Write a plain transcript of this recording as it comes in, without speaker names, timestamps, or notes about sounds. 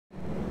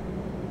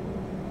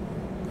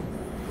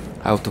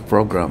how to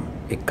program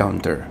a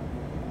counter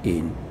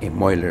in a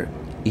MOELLER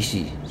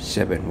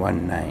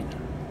EC719.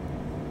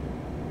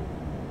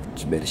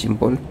 It's very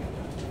simple.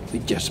 We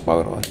just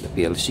power on the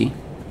PLC,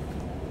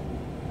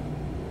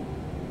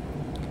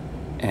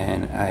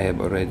 and I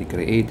have already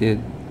created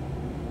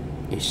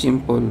a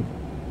simple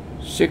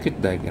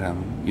circuit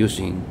diagram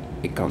using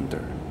a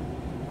counter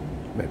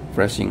by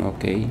pressing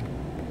OK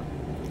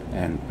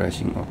and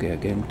pressing OK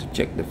again to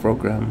check the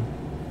program.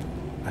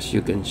 As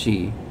you can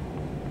see,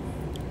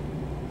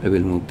 I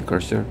will move the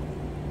cursor.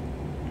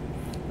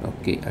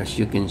 Okay, as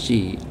you can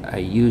see, I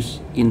use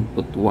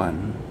input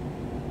 1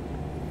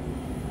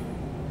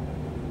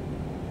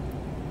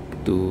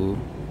 to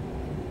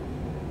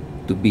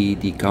be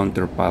the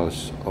counter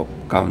pulse of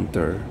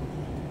counter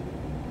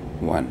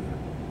 1,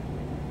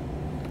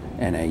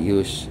 and I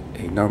use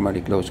a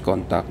normally closed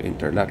contact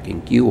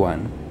interlocking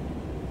Q1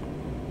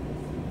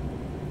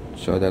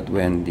 so that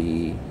when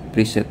the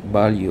preset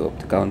value of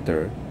the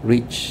counter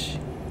reach,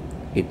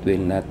 it will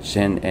not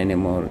send any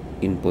more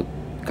input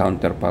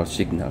counter pulse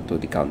signal to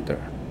the counter.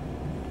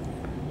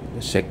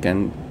 The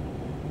second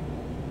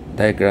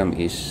diagram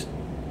is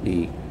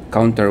the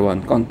counter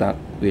 1 contact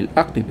will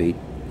activate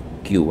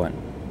Q1,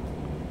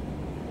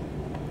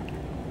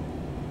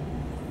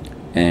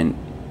 and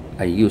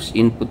I use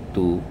input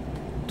 2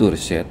 to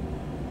reset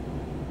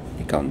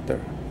the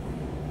counter.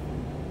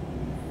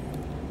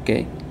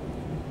 Okay.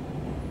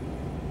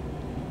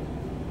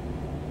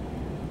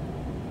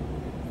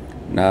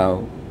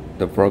 Now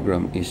the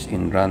program is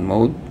in run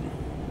mode,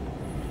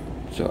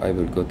 so I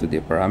will go to the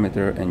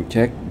parameter and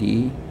check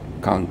the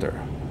counter.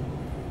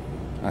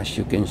 As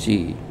you can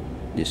see,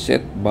 the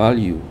set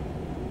value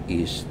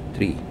is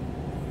 3.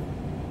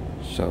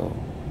 So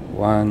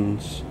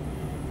once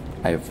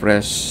I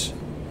press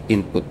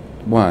input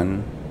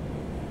 1,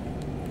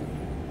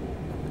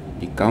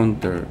 the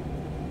counter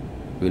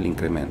will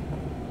increment.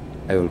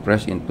 I will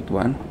press input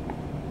 1,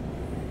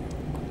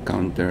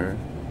 counter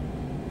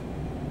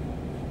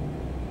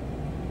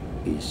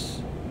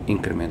is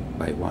increment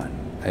by 1.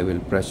 I will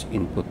press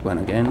input 1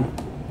 again,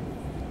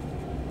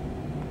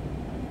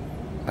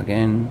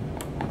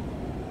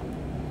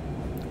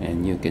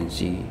 and you can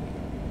see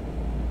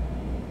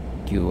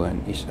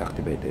Q1 is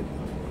activated.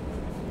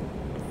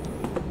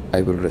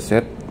 I will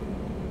reset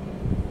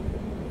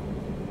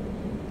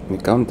the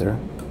counter.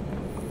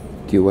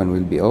 Q1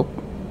 will be off.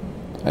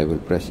 I will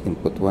press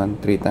input 1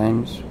 3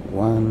 times,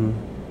 1,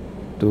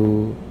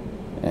 2,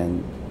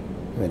 and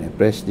when I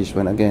press this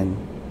one again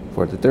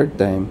for the third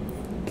time,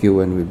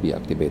 Q1 will be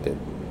activated.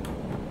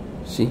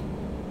 See?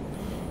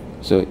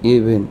 So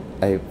even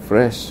I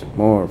press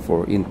more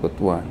for input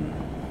 1,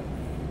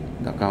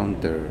 the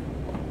counter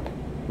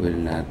will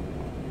not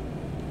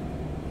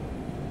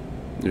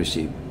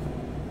receive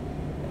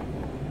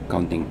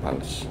counting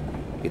pulse.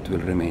 It will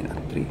remain at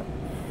 3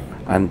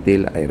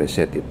 until I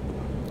reset it.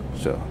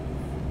 So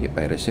if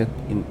I reset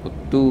input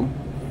 2,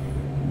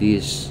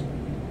 this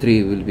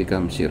 3 will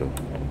become 0.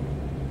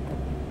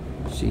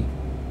 See?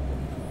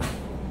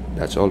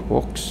 That's all,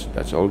 folks.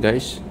 That's all,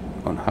 guys,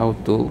 on how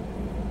to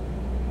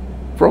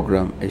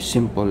program a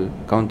simple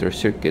counter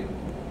circuit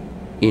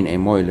in a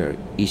MOELLER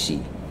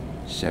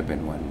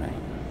EC719.